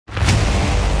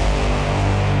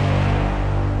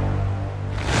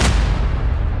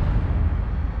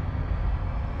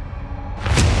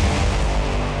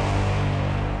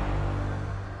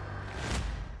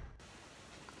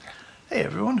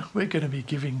everyone, we're going to be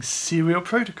giving serial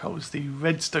protocols the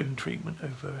redstone treatment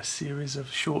over a series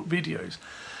of short videos.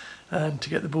 And to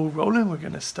get the ball rolling, we're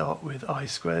going to start with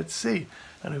I2C.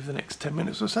 And over the next 10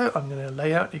 minutes or so, I'm going to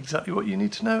lay out exactly what you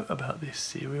need to know about this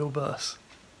serial bus.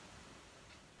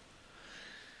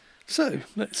 So,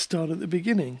 let's start at the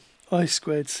beginning.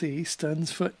 I2C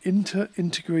stands for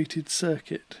Inter-Integrated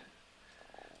Circuit.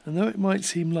 And though it might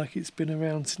seem like it's been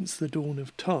around since the dawn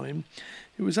of time,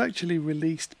 it was actually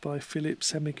released by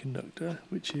Philips Semiconductor,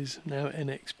 which is now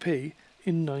NXP,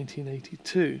 in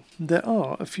 1982. There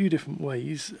are a few different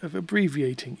ways of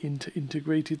abbreviating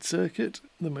inter-integrated circuit.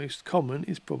 The most common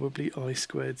is probably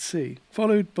I2C,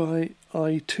 followed by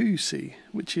I2C,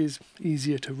 which is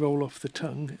easier to roll off the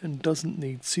tongue and doesn't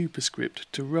need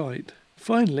superscript to write.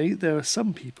 Finally, there are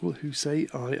some people who say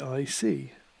IIC,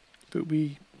 but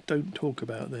we don't talk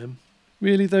about them.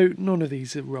 Really though, none of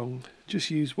these are wrong. Just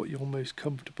use what you're most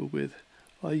comfortable with.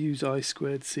 I use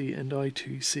I2C and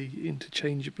I2C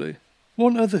interchangeably.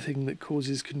 One other thing that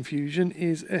causes confusion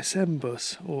is SM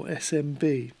bus or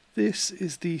SMB. This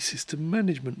is the system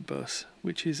management bus,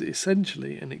 which is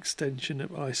essentially an extension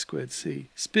of I2C,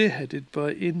 spearheaded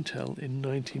by Intel in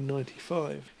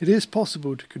 1995. It is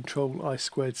possible to control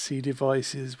I2C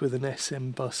devices with an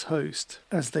SM bus host,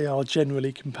 as they are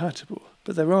generally compatible,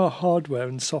 but there are hardware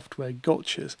and software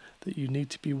gotchas that you need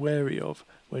to be wary of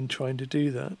when trying to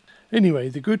do that. Anyway,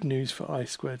 the good news for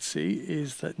I2C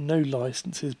is that no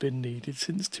license has been needed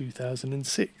since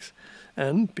 2006.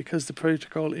 And because the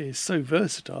protocol is so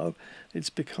versatile, it's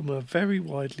become a very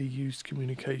widely used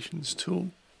communications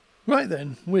tool. Right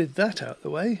then, with that out of the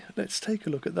way, let's take a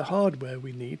look at the hardware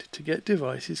we need to get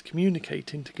devices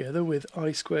communicating together with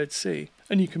I2C.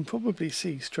 And you can probably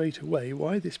see straight away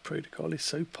why this protocol is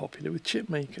so popular with chip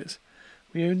makers.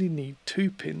 We only need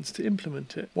 2 pins to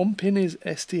implement it. One pin is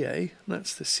SDA,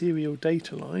 that's the serial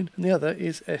data line, and the other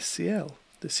is SCL,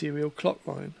 the serial clock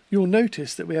line. You'll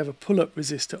notice that we have a pull-up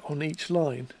resistor on each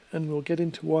line, and we'll get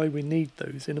into why we need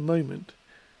those in a moment.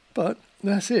 But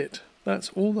that's it. That's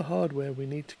all the hardware we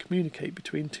need to communicate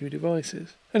between 2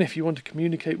 devices. And if you want to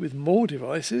communicate with more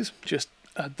devices, just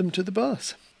add them to the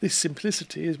bus. This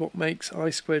simplicity is what makes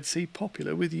I2C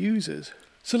popular with users.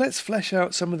 So let's flesh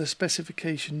out some of the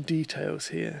specification details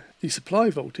here. The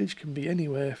supply voltage can be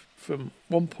anywhere from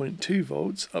 1.2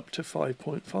 volts up to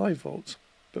 5.5 volts,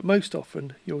 but most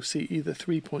often you'll see either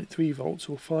 3.3 volts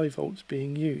or 5 volts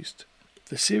being used.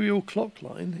 The serial clock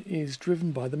line is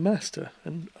driven by the master,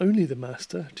 and only the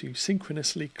master, to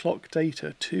synchronously clock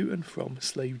data to and from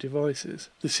slave devices.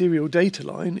 The serial data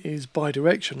line is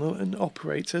bidirectional and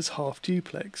operates as half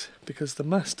duplex, because the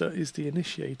master is the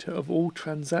initiator of all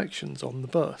transactions on the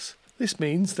bus. This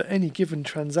means that any given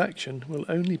transaction will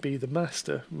only be the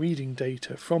master reading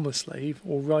data from a slave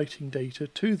or writing data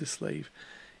to the slave,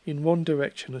 in one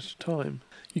direction at a time.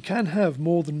 You can have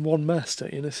more than one master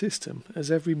in a system,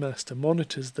 as every master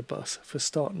monitors the bus for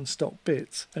start and stop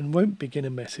bits and won't begin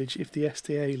a message if the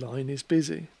SDA line is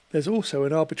busy. There's also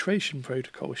an arbitration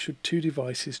protocol should 2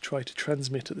 devices try to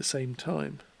transmit at the same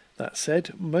time. That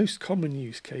said, most common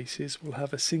use cases will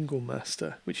have a single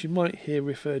master, which you might hear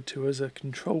referred to as a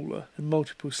controller, and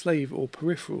multiple slave or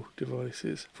peripheral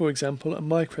devices, for example a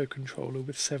microcontroller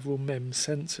with several MEMS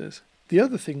sensors. The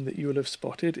other thing that you will have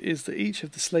spotted is that each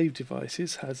of the slave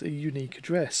devices has a unique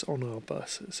address on our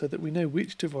bus, so that we know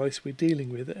which device we're dealing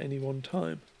with at any one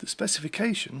time. The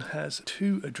specification has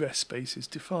 2 address spaces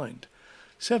defined,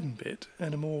 7-bit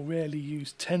and a more rarely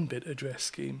used 10-bit address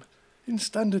scheme. In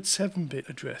standard 7-bit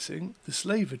addressing, the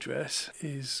slave address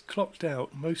is clocked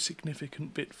out most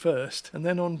significant bit first and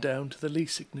then on down to the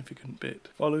least significant bit,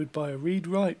 followed by a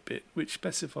read-write bit which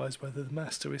specifies whether the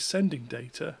master is sending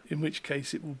data, in which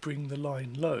case it will bring the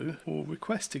line low, or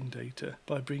requesting data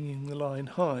by bringing the line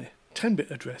high.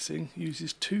 10-bit addressing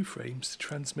uses 2 frames to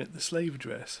transmit the slave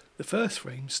address. The first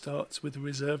frame starts with a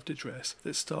reserved address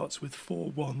that starts with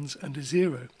 4 ones and a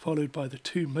 0, followed by the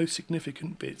 2 most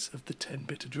significant bits of the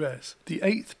 10-bit address. The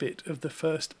 8th bit of the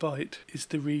first byte is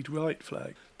the read-write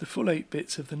flag. The full 8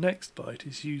 bits of the next byte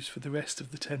is used for the rest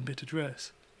of the 10-bit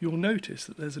address. You'll notice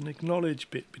that there's an acknowledge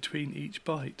bit between each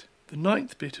byte. The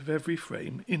 9th bit of every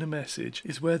frame in a message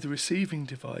is where the receiving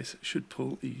device should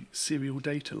pull the serial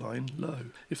data line low.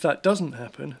 If that doesn't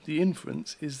happen, the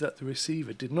inference is that the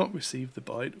receiver did not receive the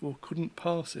byte or couldn't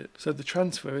pass it, so the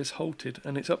transfer is halted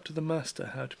and it's up to the master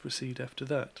how to proceed after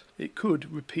that. It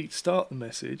could repeat start the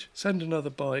message, send another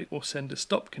byte, or send a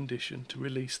stop condition to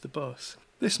release the bus.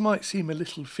 This might seem a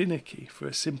little finicky for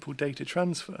a simple data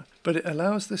transfer, but it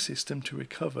allows the system to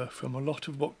recover from a lot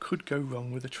of what could go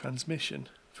wrong with a transmission.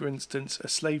 For instance, a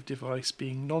slave device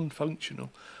being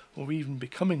non-functional or even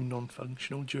becoming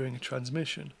non-functional during a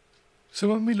transmission. So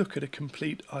when we look at a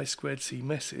complete I2C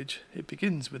message, it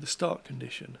begins with a start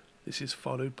condition. This is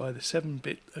followed by the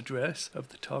 7-bit address of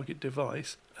the target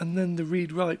device, and then the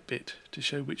read-write bit to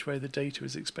show which way the data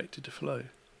is expected to flow.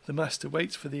 The master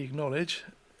waits for the acknowledge,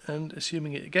 and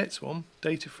assuming it gets one,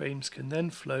 data frames can then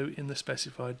flow in the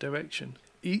specified direction,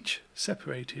 each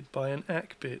separated by an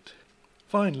ACK bit.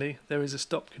 Finally, there is a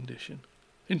stop condition.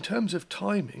 In terms of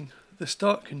timing, the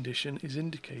start condition is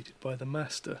indicated by the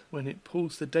master when it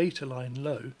pulls the data line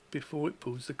low before it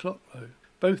pulls the clock low.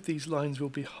 Both these lines will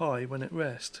be high when at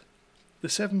rest. The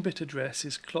 7-bit address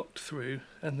is clocked through,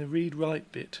 and the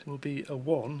read-write bit will be a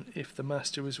 1 if the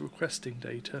master is requesting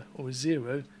data, or a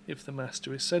 0 if the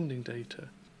master is sending data.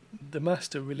 The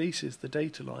master releases the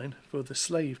data line for the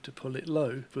slave to pull it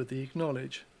low for the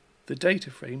acknowledge. The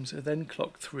data frames are then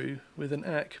clocked through with an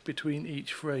ACK between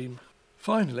each frame.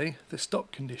 Finally, the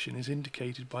stop condition is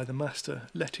indicated by the master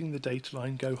letting the data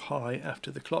line go high after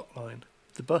the clock line.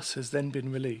 The bus has then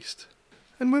been released.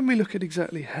 And when we look at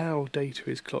exactly how data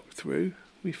is clocked through,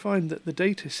 we find that the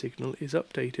data signal is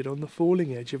updated on the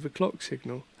falling edge of a clock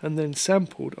signal and then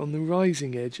sampled on the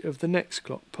rising edge of the next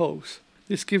clock pulse.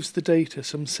 This gives the data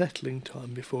some settling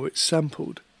time before it's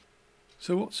sampled.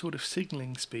 So what sort of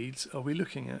signalling speeds are we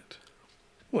looking at?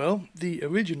 Well, the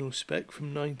original spec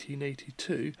from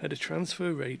 1982 had a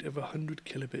transfer rate of 100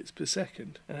 kilobits per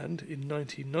second, and in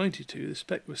 1992 the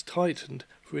spec was tightened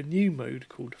for a new mode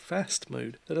called fast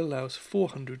mode that allows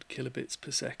 400 kilobits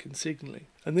per second signalling.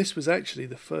 And this was actually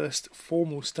the first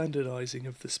formal standardizing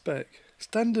of the spec.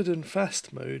 Standard and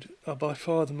fast mode are by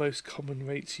far the most common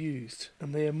rates used,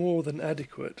 and they are more than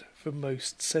adequate for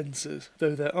most sensors,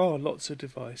 though there are lots of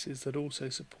devices that also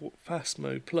support fast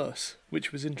mode plus,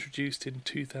 which was introduced in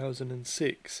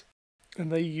 2006,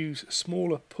 and they use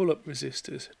smaller pull-up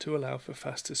resistors to allow for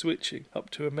faster switching, up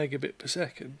to a megabit per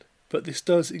second, but this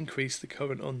does increase the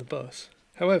current on the bus.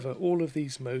 However, all of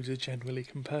these modes are generally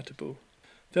compatible.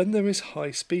 Then there is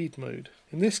high-speed mode.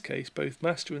 In this case, both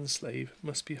master and slave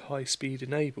must be high-speed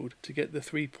enabled to get the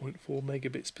 3.4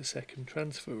 megabits per second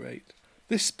transfer rate.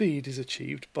 This speed is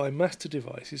achieved by master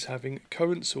devices having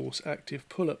current source active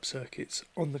pull-up circuits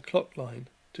on the clock line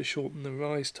to shorten the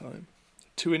rise time.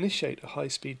 To initiate a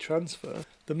high-speed transfer,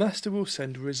 the master will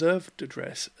send a reserved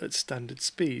address at standard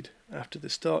speed after the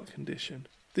start condition.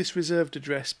 This reserved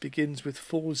address begins with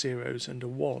 4 zeros and a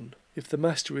 1. If the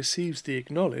master receives the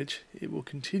acknowledge, it will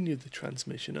continue the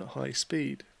transmission at high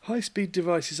speed. High-speed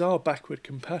devices are backward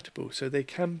compatible, so they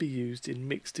can be used in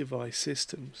mixed device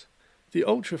systems. The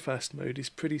ultra-fast mode is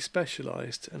pretty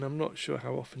specialised, and I'm not sure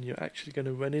how often you're actually going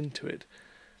to run into it,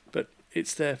 but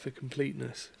it's there for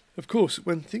completeness. Of course,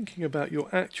 when thinking about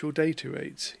your actual data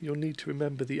rates, you'll need to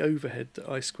remember the overhead that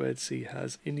I2C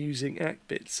has in using ACK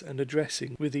bits and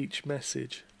addressing with each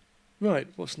message. Right,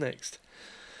 what's next?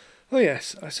 Oh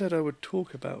yes, I said I would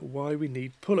talk about why we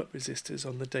need pull-up resistors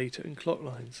on the data and clock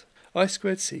lines.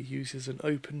 I2C uses an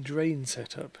open drain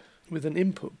setup with an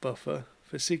input buffer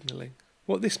for signalling.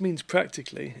 What this means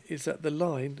practically is that the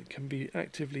line can be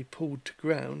actively pulled to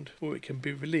ground, or it can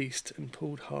be released and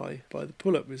pulled high by the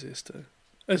pull-up resistor.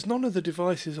 As none of the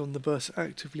devices on the bus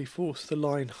actively force the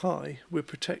line high, we're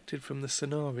protected from the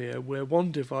scenario where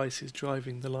one device is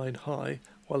driving the line high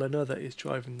while another is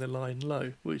driving the line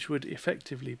low, which would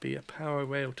effectively be a power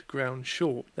rail to ground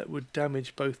short that would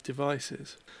damage both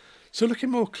devices. So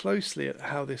looking more closely at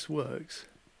how this works,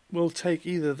 we'll take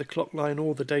either the clock line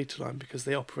or the data line because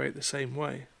they operate the same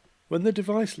way. When the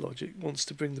device logic wants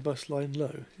to bring the bus line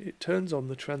low, it turns on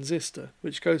the transistor,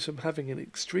 which goes from having an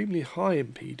extremely high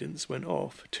impedance when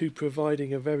off to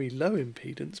providing a very low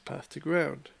impedance path to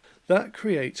ground. That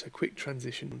creates a quick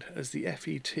transition as the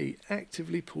FET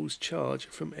actively pulls charge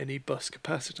from any bus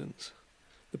capacitance.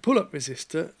 The pull-up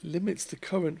resistor limits the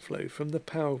current flow from the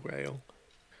power rail.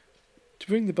 To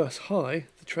bring the bus high,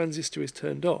 the transistor is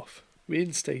turned off,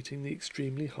 reinstating the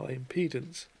extremely high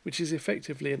impedance, which is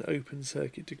effectively an open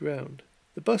circuit to ground.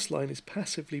 The bus line is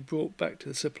passively brought back to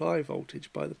the supply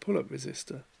voltage by the pull-up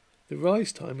resistor. The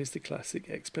rise time is the classic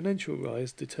exponential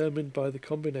rise determined by the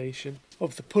combination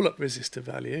of the pull-up resistor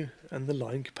value and the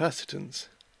line capacitance.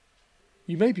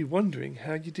 You may be wondering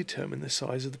how you determine the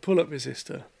size of the pull-up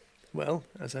resistor. Well,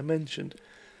 as I mentioned,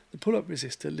 the pull-up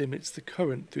resistor limits the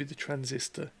current through the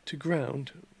transistor to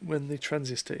ground when the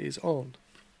transistor is on.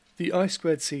 The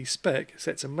I2C spec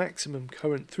sets a maximum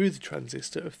current through the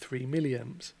transistor of 3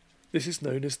 milliamps. This is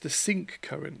known as the sink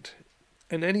current,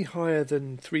 and any higher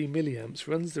than 3 milliamps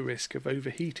runs the risk of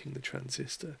overheating the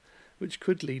transistor, which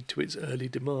could lead to its early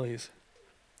demise.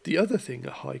 The other thing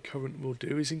a high current will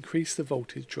do is increase the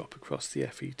voltage drop across the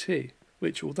FET.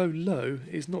 which, although low,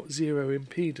 is not zero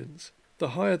impedance. The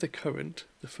higher the current,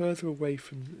 the further away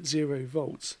from 0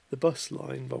 volts the bus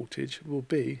line voltage will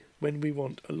be when we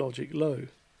want a logic low.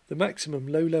 The maximum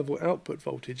low-level output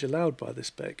voltage allowed by the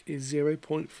spec is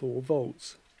 0.4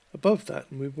 volts. Above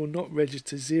that, we will not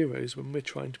register zeros when we're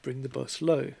trying to bring the bus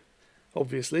low.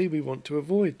 Obviously, we want to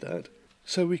avoid that,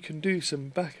 so we can do some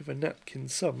back-of-a-napkin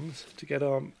sums to get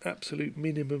our absolute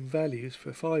minimum values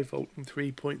for 5 volt and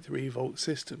 3.3 volt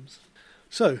systems.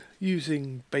 So,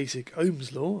 using basic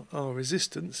Ohm's law, our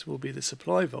resistance will be the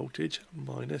supply voltage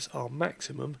minus our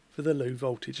maximum for the low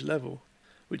voltage level,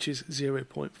 which is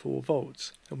 0.4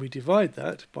 volts, and we divide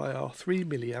that by our 3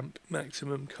 milliamp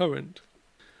maximum current.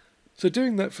 So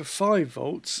doing that for 5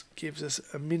 volts gives us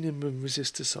a minimum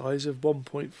resistor size of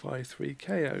 1.53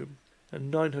 k ohm and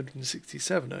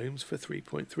 967 ohms for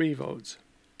 3.3 volts.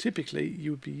 Typically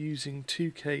you would be using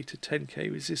 2k to 10k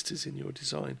resistors in your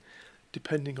design,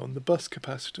 depending on the bus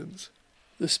capacitance.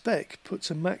 The spec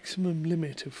puts a maximum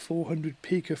limit of 400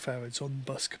 picofarads on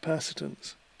bus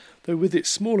capacitance, though with its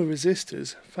smaller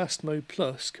resistors, Fast Mode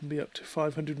Plus can be up to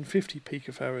 550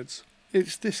 picofarads.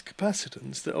 It's this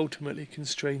capacitance that ultimately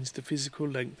constrains the physical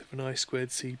length of an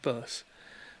I2C bus,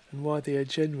 and why they are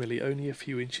generally only a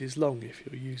few inches long if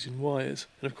you're using wires.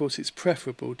 And of course it's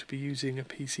preferable to be using a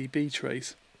PCB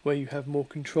trace, where you have more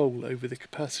control over the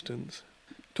capacitance.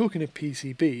 Talking of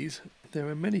PCBs, there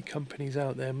are many companies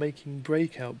out there making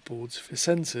breakout boards for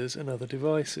sensors and other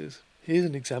devices. Here's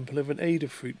an example of an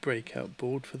Adafruit breakout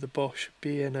board for the Bosch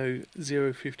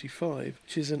BNO055,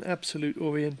 which is an absolute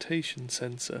orientation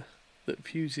sensor that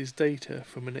fuses data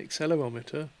from an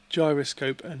accelerometer,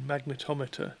 gyroscope and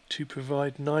magnetometer to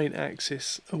provide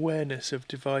 9-axis awareness of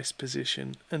device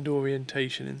position and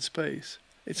orientation in space.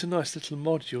 It's a nice little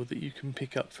module that you can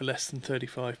pick up for less than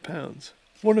 £35.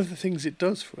 One of the things it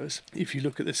does for us, if you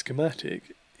look at the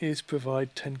schematic, is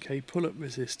provide 10k pull-up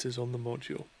resistors on the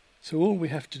module. So all we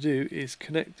have to do is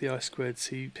connect the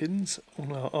I2C pins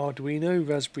on our Arduino,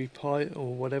 Raspberry Pi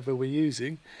or whatever we're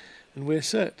using, and we're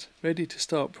set, ready to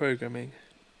start programming.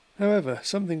 However,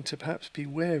 something to perhaps be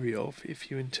wary of if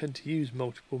you intend to use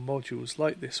multiple modules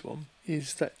like this one,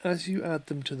 is that as you add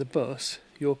them to the bus,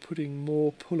 you're putting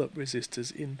more pull-up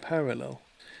resistors in parallel.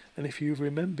 And if you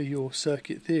remember your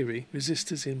circuit theory,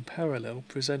 resistors in parallel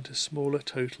present a smaller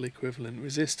total equivalent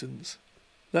resistance.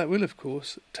 That will of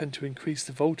course tend to increase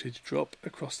the voltage drop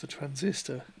across the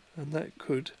transistor, and that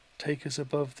could take us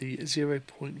above the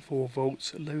 0.4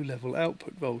 volts low-level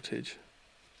output voltage.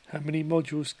 How many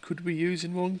modules could we use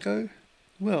in one go?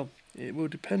 Well, it will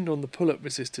depend on the pull-up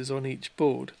resistors on each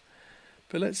board,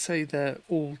 but let's say they're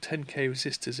all 10k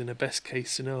resistors in a best case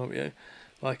scenario,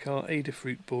 like our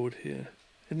Adafruit board here.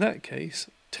 In that case,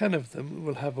 10 of them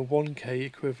will have a 1k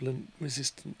equivalent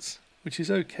resistance, which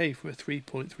is okay for a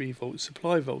 3.3 volt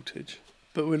supply voltage.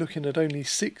 But we're looking at only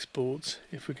 6 boards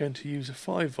if we're going to use a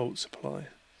 5 volt supply.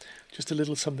 Just a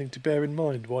little something to bear in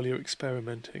mind while you're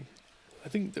experimenting. I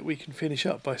think that we can finish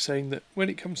up by saying that when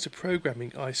it comes to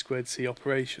programming I2C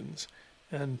operations,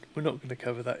 and we're not going to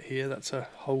cover that here, that's a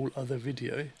whole other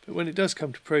video, but when it does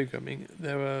come to programming,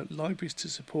 there are libraries to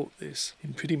support this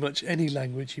in pretty much any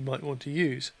language you might want to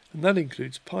use, and that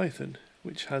includes Python,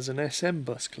 which has an SM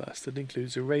bus class that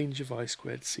includes a range of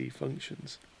I2C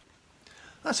functions.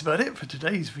 That's about it for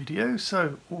today's video,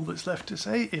 so all that's left to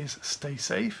say is stay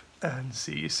safe and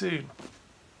see you soon.